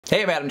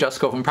Hey, I'm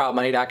Jusko from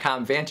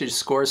ProudMoney.com.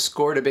 VantageScore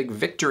scored a big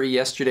victory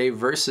yesterday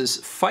versus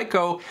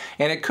FICO,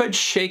 and it could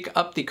shake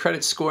up the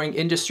credit scoring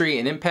industry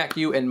and impact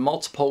you in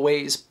multiple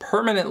ways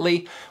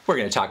permanently. We're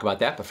going to talk about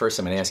that, but first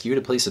I'm going to ask you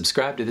to please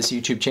subscribe to this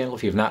YouTube channel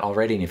if you have not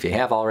already, and if you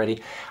have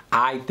already,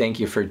 I thank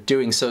you for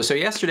doing so. So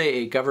yesterday,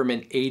 a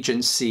government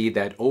agency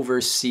that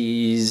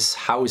oversees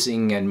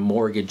housing and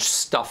mortgage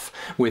stuff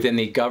within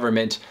the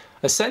government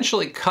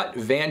essentially cut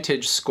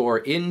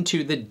VantageScore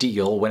into the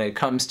deal when it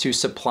comes to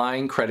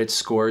supplying credit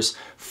scores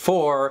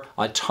for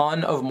a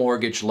ton of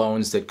mortgage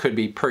loans that could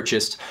be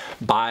purchased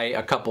by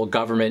a couple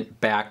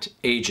government-backed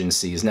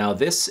agencies. Now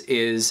this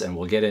is, and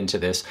we'll get into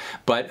this,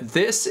 but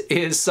this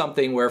is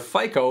something where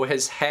FICO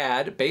has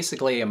had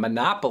basically a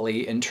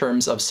monopoly in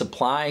terms of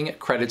supplying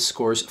credit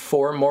scores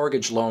for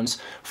mortgage loans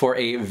for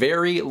a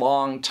very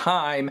long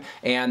time,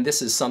 and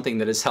this is something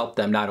that has helped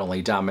them not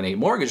only dominate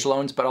mortgage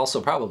loans, but also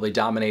probably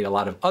dominate a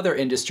lot of other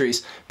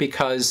industries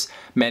because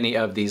many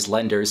of these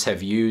lenders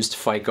have used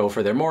FICO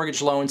for their mortgage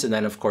loans, and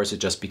then of course it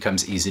just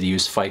becomes easy to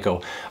use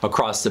FICO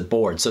across the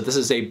board. So this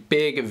is a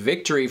big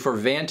victory for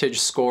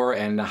VantageScore,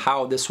 and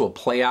how this will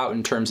play out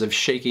in terms of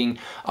shaking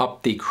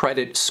up the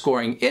credit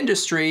scoring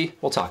industry,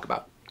 we'll talk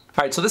about.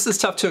 All right, so this is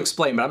tough to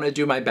explain, but I'm going to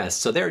do my best.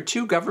 So there are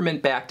two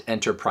government-backed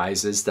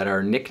enterprises that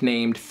are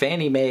nicknamed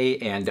Fannie Mae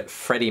and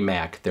Freddie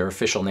Mac. Their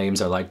official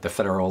names are like the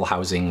Federal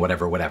Housing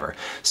whatever.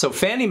 So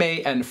Fannie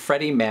Mae and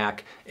Freddie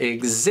Mac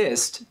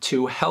exist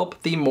to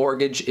help the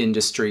mortgage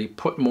industry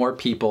put more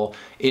people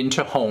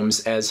into homes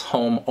as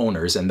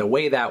homeowners. And the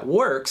way that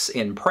works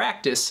in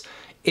practice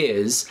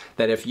is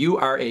that if you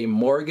are a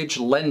mortgage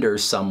lender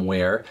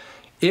somewhere,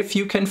 if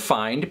you can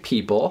find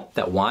people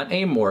that want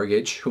a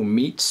mortgage who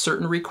meet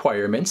certain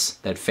requirements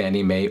that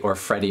Fannie Mae or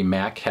Freddie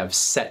Mac have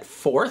set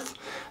forth,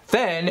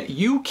 then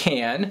you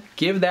can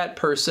give that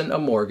person a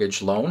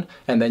mortgage loan,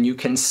 and then you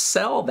can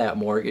sell that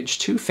mortgage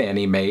to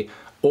Fannie Mae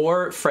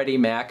or Freddie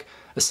Mac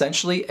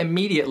essentially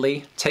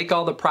immediately, take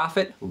all the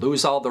profit,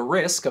 lose all the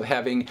risk of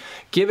having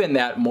given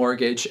that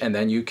mortgage, and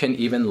then you can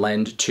even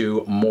lend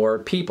to more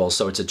people.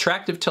 So it's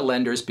attractive to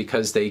lenders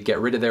because they get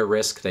rid of their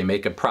risk, they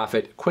make a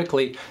profit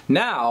quickly.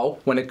 Now,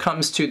 when it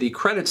comes to the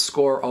credit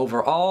score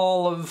over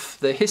all of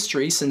the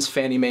history since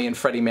Fannie Mae and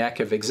Freddie Mac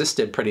have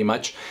existed pretty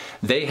much,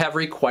 they have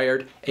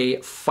required a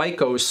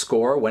FICO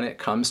score when it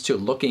comes to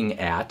looking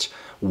at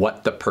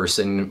what the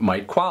person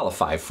might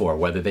qualify for,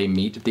 whether they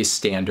meet the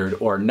standard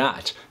or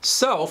not.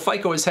 So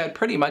FICO has had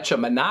pretty much a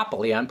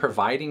monopoly on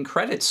providing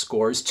credit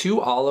scores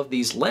to all of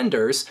these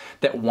lenders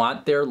that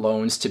want their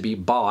loans to be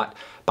bought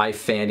by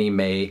Fannie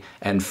Mae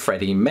and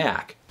Freddie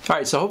Mac. All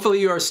right, so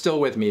hopefully you are still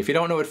with me. If you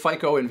don't know what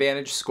FICO and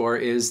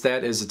VantageScore is,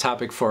 that is a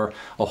topic for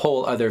a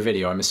whole other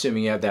video. I'm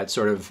assuming you have that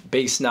sort of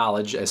base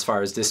knowledge as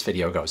far as this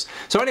video goes.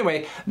 So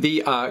anyway,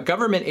 the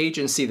government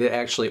agency that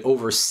actually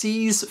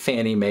oversees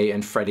Fannie Mae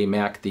and Freddie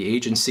Mac, the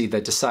agency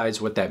that decides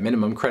what that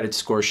minimum credit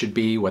score should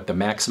be, what the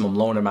maximum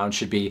loan amount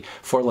should be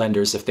for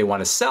lenders if they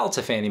want to sell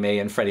to Fannie Mae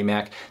and Freddie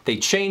Mac, they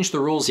changed the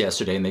rules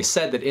yesterday, and they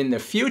said that in the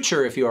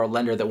future, if you are a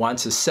lender that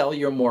wants to sell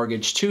your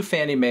mortgage to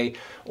Fannie Mae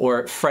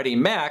or Freddie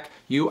Mac,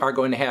 you are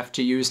going to have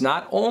to use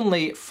not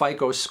only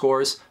FICO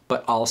scores,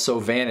 but also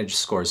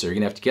VantageScores. So you're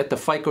going to have to get the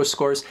FICO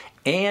scores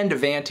and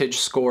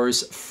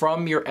VantageScores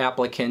from your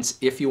applicants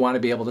if you want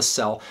to be able to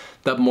sell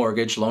the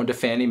mortgage loan to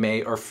Fannie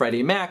Mae or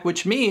Freddie Mac,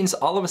 which means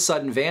all of a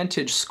sudden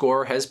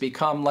VantageScore has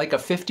become like a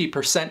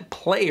 50%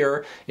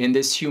 player in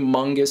this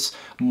humongous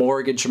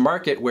mortgage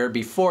market where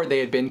before they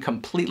had been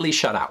completely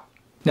shut out.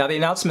 Now, the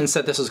announcement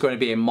said this was going to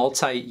be a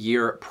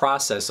multi-year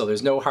process, so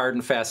there's no hard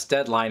and fast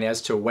deadline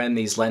as to when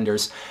these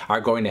lenders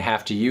are going to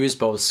have to use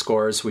both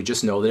scores. We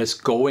just know that it's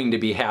going to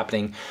be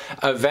happening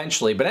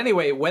eventually. But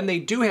anyway, when they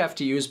do have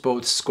to use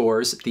both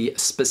scores, the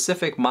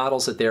specific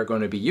models that they're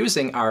going to be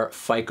using are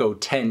FICO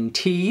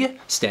 10T,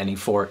 standing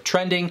for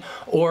trending,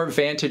 or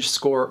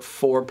VantageScore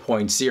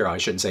 4.0. I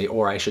shouldn't say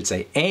or, I should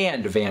say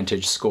and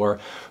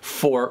VantageScore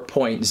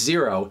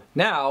 4.0.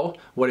 Now,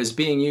 what is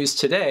being used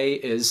today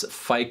is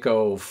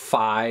FICO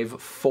 5,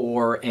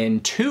 4,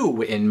 and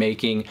 2 in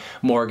making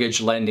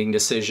mortgage lending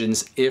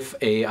decisions if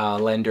a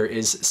lender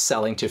is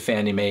selling to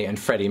Fannie Mae and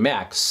Freddie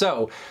Mac.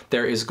 So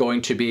there is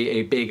going to be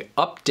a big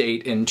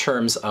update in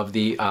terms of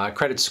the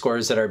credit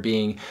scores that are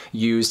being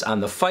used on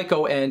the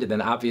FICO end, and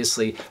then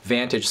obviously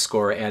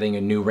VantageScore adding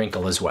a new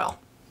wrinkle as well.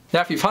 Now,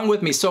 if you've hung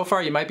with me so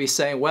far, you might be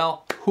saying,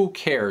 well, who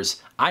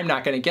cares? I'm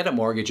not going to get a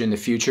mortgage in the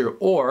future,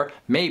 or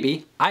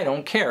maybe I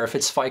don't care if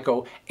it's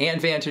FICO and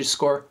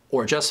VantageScore,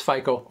 or just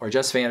FICO, or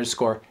just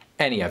VantageScore,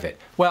 any of it.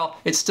 Well,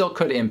 it still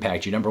could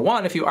impact you. Number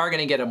one, if you are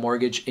going to get a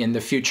mortgage in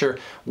the future,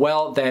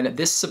 well, then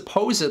this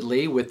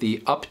supposedly, with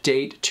the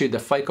update to the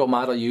FICO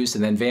model used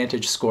and then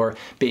VantageScore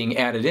being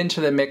added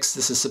into the mix,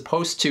 this is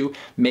supposed to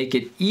make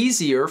it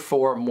easier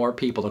for more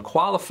people to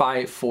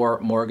qualify for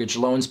mortgage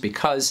loans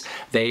because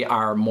they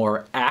are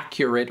more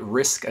accurate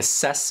risk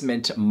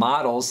assessment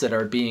models that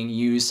are being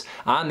used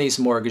on these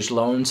mortgage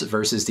loans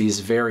versus these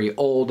very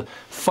old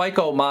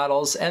FICO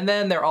models. And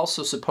then they're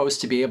also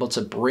supposed to be able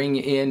to bring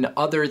in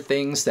other things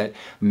things that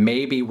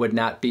maybe would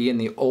not be in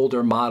the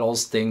older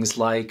models, things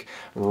like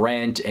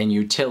rent and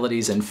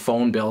utilities and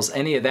phone bills,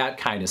 any of that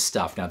kind of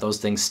stuff. Now, those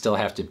things still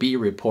have to be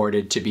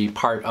reported to be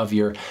part of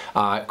your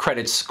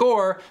credit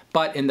score,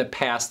 but in the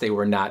past they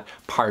were not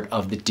part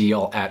of the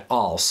deal at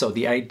all. So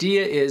the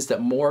idea is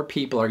that more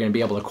people are going to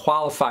be able to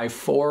qualify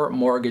for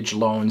mortgage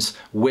loans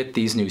with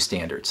these new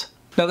standards.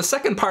 Now, the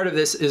second part of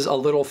this is a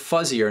little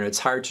fuzzier, and it's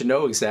hard to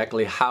know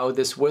exactly how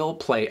this will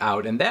play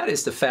out, and that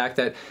is the fact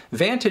that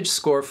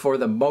VantageScore, for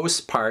the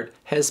most part,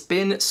 has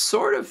been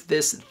sort of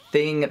this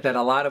thing that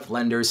a lot of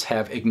lenders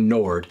have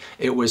ignored.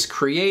 It was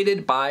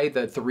created by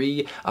the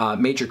three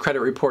major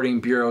credit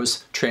reporting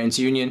bureaus,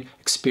 TransUnion,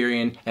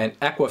 Experian, and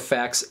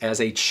Equifax,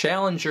 as a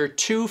challenger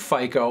to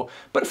FICO,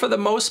 but for the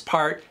most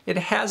part, it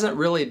hasn't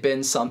really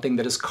been something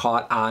that has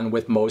caught on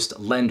with most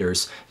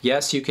lenders.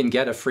 Yes, you can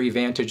get a free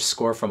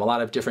VantageScore from a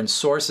lot of different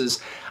sources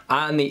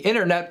on the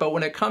internet, but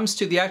when it comes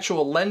to the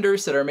actual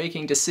lenders that are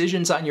making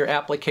decisions on your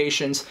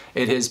applications,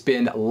 it has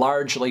been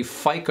largely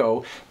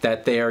FICO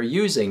that they are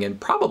using, and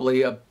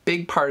probably a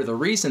big part of the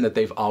reason that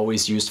they've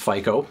always used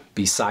FICO,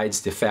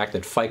 besides the fact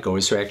that FICO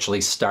is who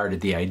actually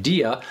started the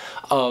idea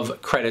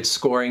of credit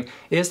scoring,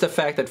 is the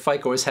fact that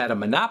FICO has had a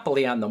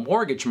monopoly on the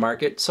mortgage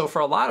market. So for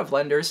a lot of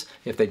lenders,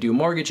 if they do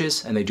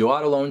mortgages and they do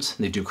auto loans,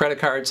 and they do credit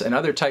cards and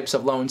other types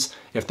of loans,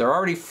 if they're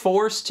already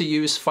forced to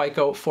use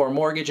FICO for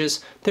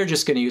mortgages, they're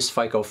just going to use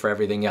FICO for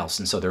everything else.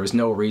 And so there was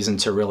no reason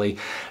to really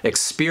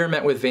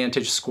experiment with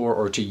VantageScore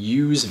or to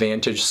use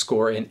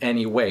VantageScore in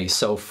any way.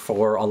 So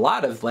for a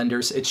lot of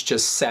lenders, it's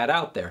just sat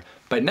out there.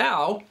 But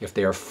now, if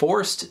they are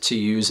forced to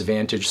use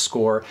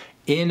VantageScore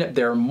in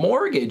their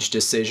mortgage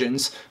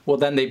decisions, well,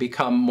 then they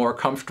become more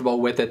comfortable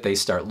with it. They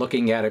start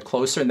looking at it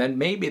closer, and then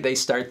maybe they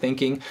start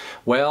thinking,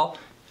 well,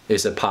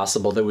 is it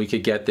possible that we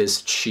could get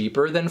this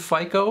cheaper than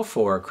FICO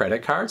for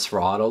credit cards,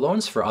 for auto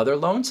loans, for other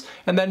loans?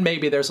 And then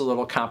maybe there's a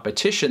little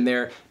competition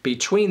there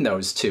between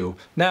those two.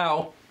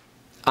 Now,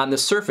 on the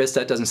surface,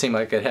 that doesn't seem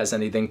like it has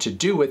anything to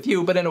do with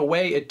you, but in a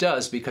way it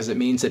does, because it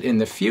means that in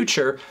the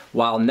future,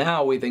 while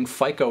now we think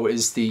FICO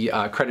is the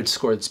credit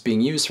score that's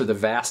being used for the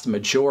vast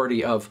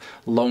majority of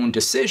loan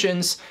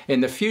decisions,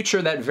 in the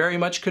future that very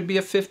much could be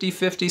a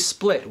 50-50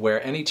 split,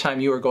 where anytime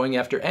you are going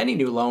after any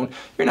new loan,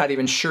 you're not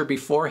even sure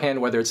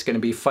beforehand whether it's going to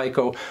be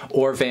FICO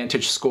or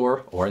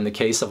VantageScore, or in the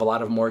case of a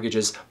lot of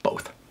mortgages,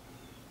 both.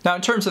 Now,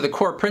 in terms of the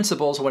core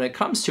principles when it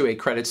comes to a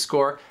credit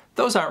score,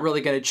 those aren't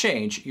really going to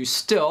change. You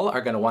still are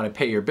going to want to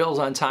pay your bills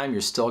on time.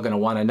 You're still going to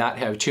want to not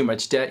have too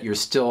much debt. You're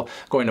still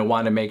going to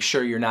want to make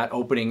sure you're not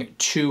opening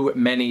too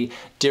many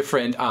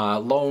different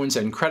loans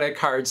and credit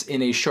cards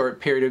in a short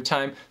period of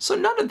time. So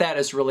none of that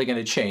is really going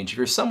to change. If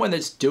you're someone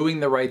that's doing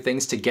the right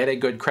things to get a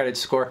good credit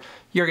score,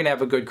 you're going to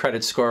have a good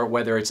credit score,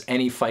 whether it's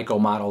any FICO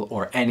model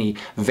or any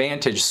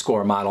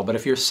VantageScore model. But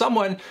if you're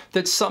someone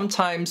that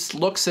sometimes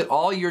looks at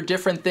all your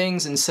different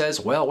things and says,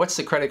 well, what's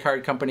the credit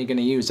card company going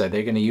to use? Are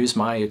they going to use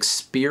my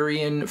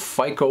Experian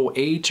FICO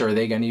 8? Or are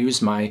they going to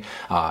use my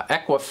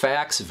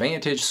Equifax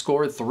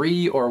VantageScore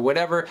 3 or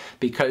whatever?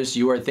 Because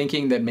you are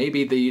thinking that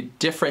maybe the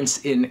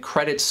difference in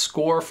credit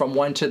score from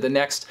one to the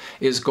next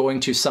is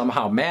going to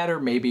somehow matter.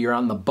 Maybe you're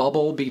on the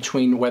bubble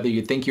between whether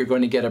you think you're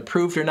going to get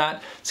approved or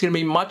not. It's going to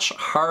be much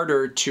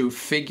harder to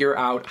figure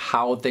out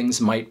how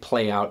things might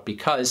play out,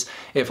 because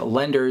if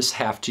lenders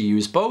have to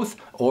use both,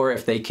 or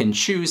if they can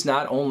choose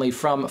not only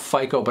from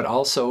FICO but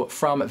also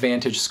from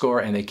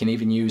VantageScore, and they can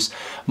even use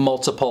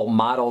multiple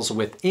models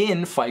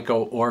within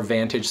FICO or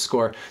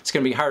VantageScore, it's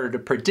going to be harder to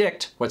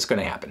predict what's going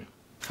to happen.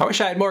 I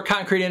wish I had more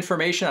concrete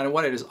information on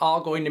what it is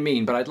all going to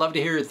mean, but I'd love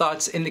to hear your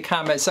thoughts in the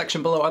comment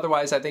section below.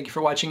 Otherwise, I thank you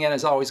for watching, and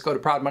as always, go to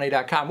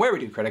proudmoney.com, where we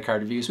do credit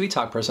card reviews, we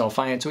talk personal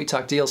finance, we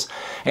talk deals,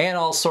 and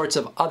all sorts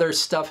of other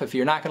stuff. If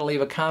you're not going to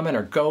leave a comment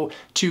or go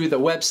to the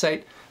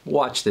website,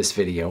 watch this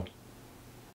video.